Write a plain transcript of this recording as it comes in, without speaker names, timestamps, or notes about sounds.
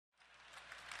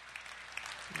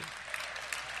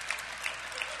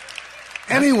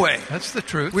Anyway. That's the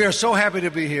truth. We are so happy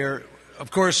to be here. Of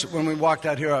course, when we walked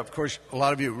out here, of course, a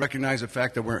lot of you recognize the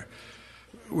fact that we're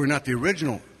not the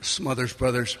original Smothers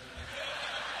Brothers.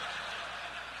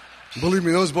 Believe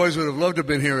me, those boys would have loved to have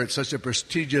been here at such a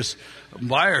prestigious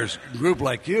buyers group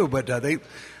like you, but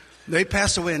they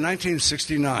passed away in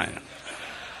 1969.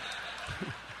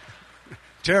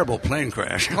 Terrible plane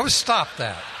crash. Oh, stop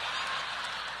that.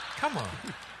 Come on.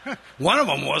 One of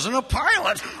them wasn't a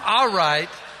pilot. All right.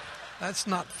 That's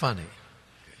not funny.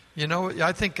 You know,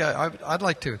 I think I'd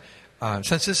like to,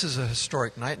 since this is a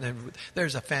historic night, and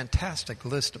there's a fantastic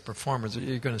list of performers that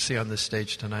you're going to see on this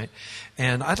stage tonight,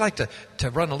 and I'd like to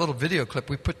run a little video clip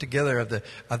we put together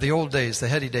of the old days, the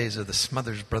heady days of the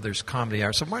Smothers Brothers Comedy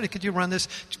Hour. So, Marty, could you run this?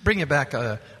 Bring it back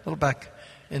a little back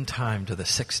in time to the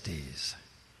 60s.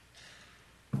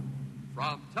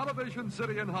 From Television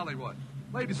City in Hollywood,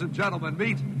 ladies and gentlemen,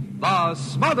 meet the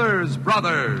Smothers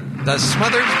Brothers. The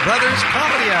Smothers Brothers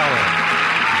Comedy Hour.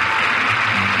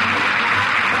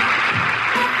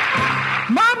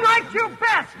 Mom liked you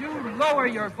best. You lower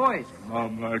your voice.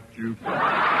 Mom liked you best.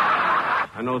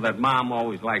 I know that Mom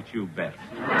always liked you best.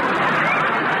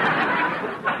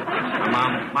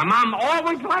 My mom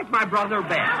always liked my brother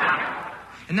best.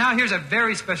 And now here's a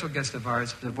very special guest of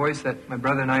ours, the voice that my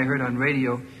brother and I heard on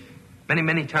radio many,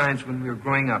 many times when we were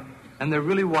growing up. And they're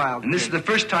really wild. And this is the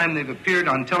first time they've appeared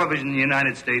on television in the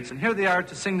United States. And here they are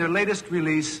to sing their latest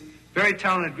release. Very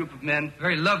talented group of men.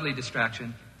 Very lovely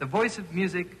distraction. The voice of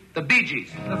music, the Bee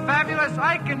Gees. The fabulous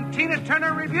Ike and Tina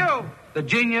Turner Review. The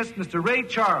genius, Mr. Ray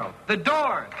Charles. The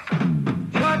Doors.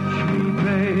 Touch me,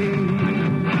 babe.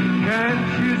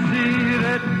 Can't you see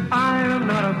that I am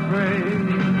not afraid?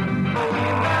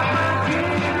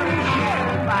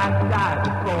 I died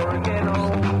before I get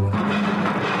home.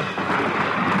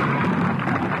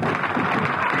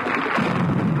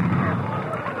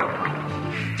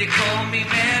 They call me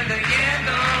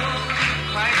Melaghello,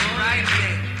 quite right,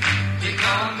 yeah. They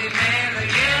call me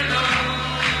Melaghello,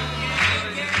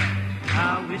 yeah. I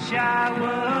wish I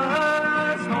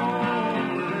was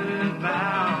homeward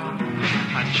bound.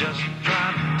 I just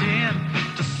dropped in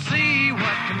to see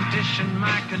what condition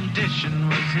my condition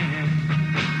was in.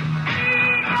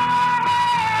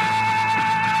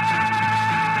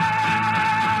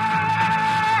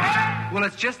 Well,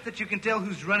 it's just that you can tell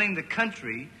who's running the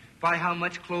country by how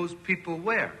much clothes people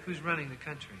wear. Who's running the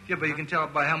country? Yeah, but you can tell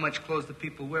by how much clothes the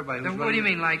people wear by who's running. What do you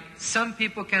mean? Like some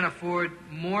people can afford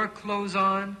more clothes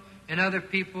on and other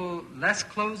people less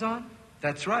clothes on?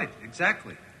 That's right,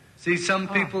 exactly. See, some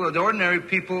people, the ordinary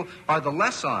people, are the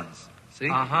less-ons. See?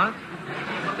 Uh-huh.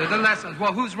 They're the less-ons.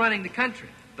 Well, who's running the country?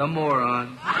 The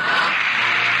morons.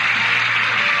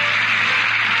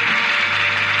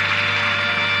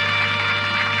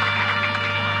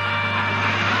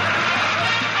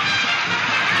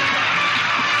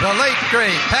 The late,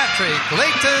 great Patrick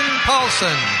Layton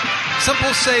Paulson,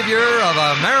 simple savior of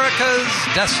America's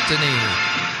destiny.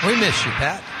 We miss you,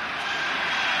 Pat.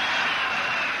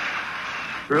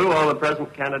 True, all the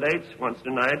present candidates once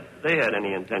denied they had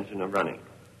any intention of running.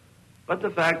 But the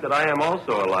fact that I am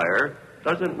also a liar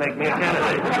doesn't make me a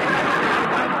candidate.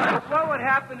 What would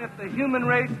happen if the human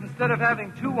race, instead of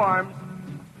having two arms,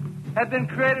 had been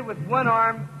created with one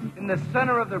arm in the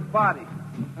center of their body?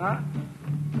 Huh?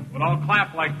 But I'll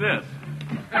clap like this.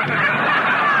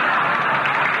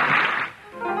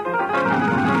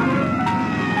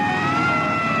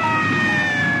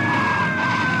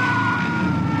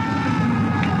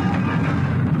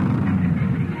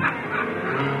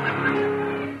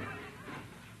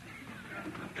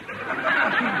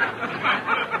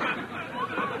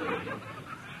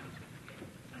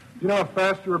 You know how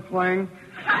fast you were playing?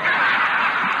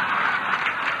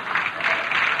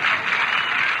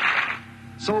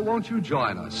 So won't you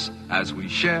join us as we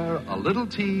share a little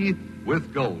tea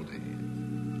with Goldie?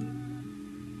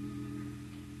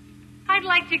 I'd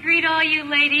like to greet all you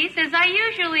ladies as I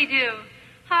usually do.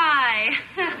 Hi.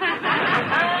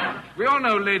 We all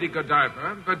know Lady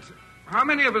Godiva, but how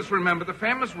many of us remember the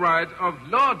famous ride of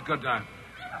Lord Godiva?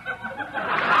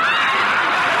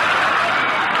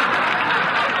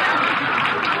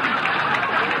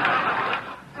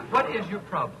 What is your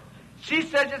problem? She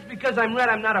said just because I'm red,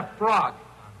 I'm not a frog.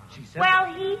 She said. Well,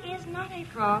 he is not a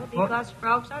frog because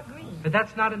frogs are green. But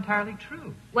that's not entirely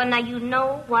true. Well, now you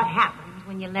know what happens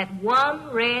when you let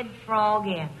one red frog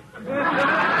in.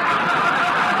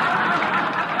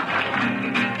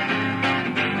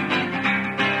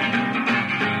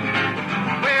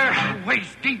 We're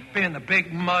waist deep in the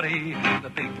big muddy, the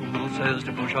big fool says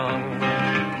to push on.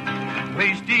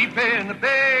 Waist deep in the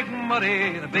big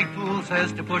muddy, the big fool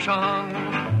says to push on.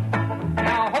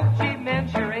 Now, Ho Chi Minh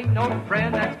sure ain't no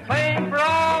friend that's playing for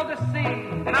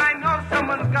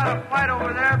got a fight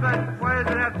over there, but why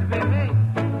does it have to be me?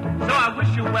 So I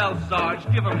wish you well, Sarge.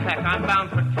 Give 'em heck. I'm bound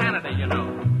for Canada, you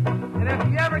know. And if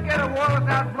you ever get a war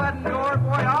without blood and gore,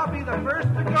 boy, I'll be the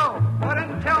first to go. But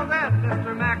until then,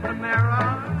 Mr.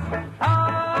 McNamara.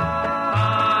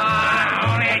 I'm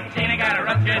only 18, I got a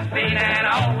ruptured speed and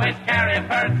always carry a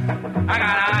purse. I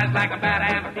got eyes like a bat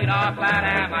ham, feet off flat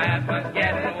ham, my husband's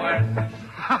getting worse.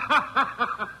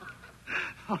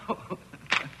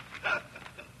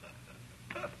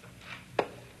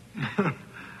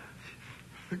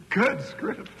 Good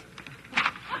script.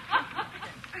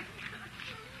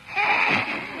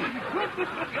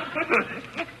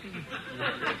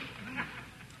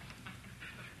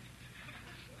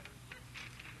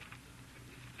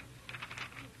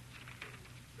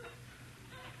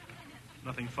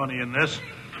 Nothing funny in this.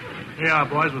 Here you are,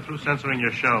 boys. We're through censoring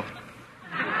your show.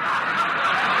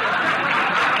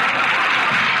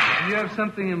 Do you have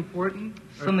something important?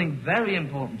 Something very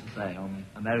important to say on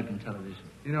American television.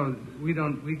 You know,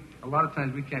 a lot of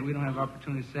times we don't have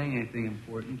opportunity to say anything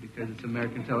important because it's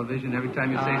American television. Every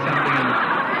time you say something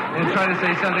and try to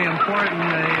say something important,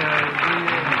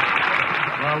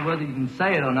 Well, whether you can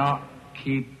say it or not,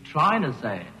 keep trying to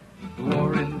say it. The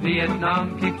war in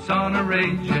Vietnam keeps on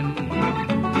a-raging.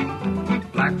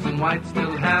 Blacks and whites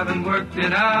still haven't worked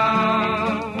it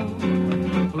out.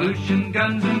 Pollution,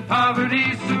 guns, and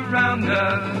poverty surround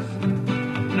us.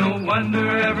 No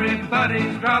wonder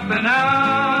everybody's dropping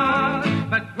out.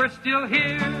 But we're still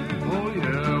here. Oh,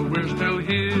 yeah, we're still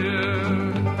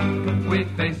here. We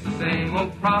face the same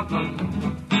old problem,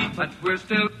 but we're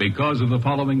still... Because of the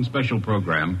following special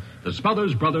program, the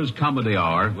Smothers Brothers Comedy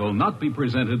Hour will not be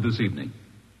presented this evening.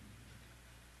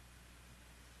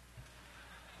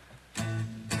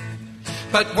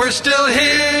 But we're still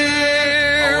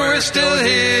here, we're still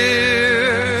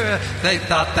here. They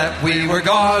thought that we were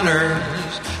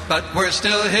goners, but we're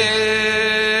still here.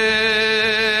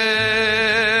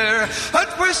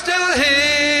 But we're still here.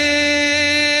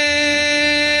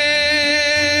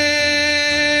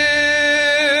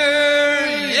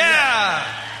 Yeah,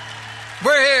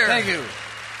 we're here. Thank you.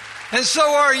 And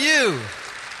so are you.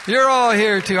 You're all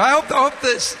here too. I hope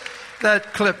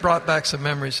that clip brought back some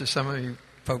memories to some of you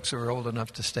folks who were old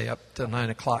enough to stay up till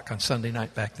 9 o'clock on Sunday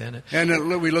night back then.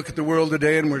 And we look at the world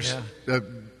today, and the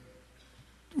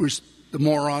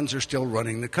morons are still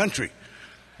running the country.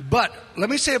 But let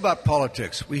me say about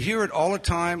politics. We hear it all the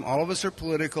time. All of us are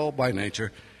political by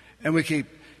nature, and we keep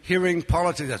hearing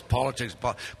politics. That's politics.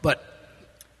 But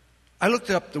I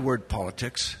looked up the word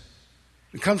politics.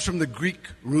 It comes from the Greek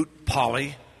root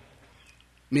poly,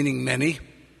 meaning many,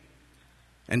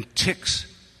 and ticks,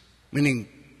 meaning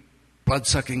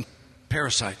blood-sucking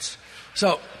parasites.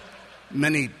 So,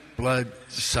 many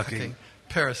blood-sucking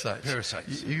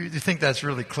parasites. You think that's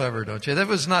really clever, don't you? That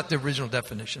was not the original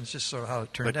definition. It's just sort of how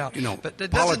it turned out. You know, but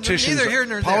politicians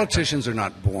politicians are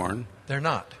not born. They're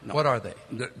not. No. What are they?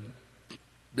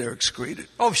 They're excreted.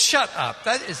 Oh, shut up.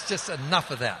 That is just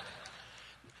enough of that.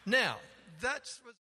 Now, that's...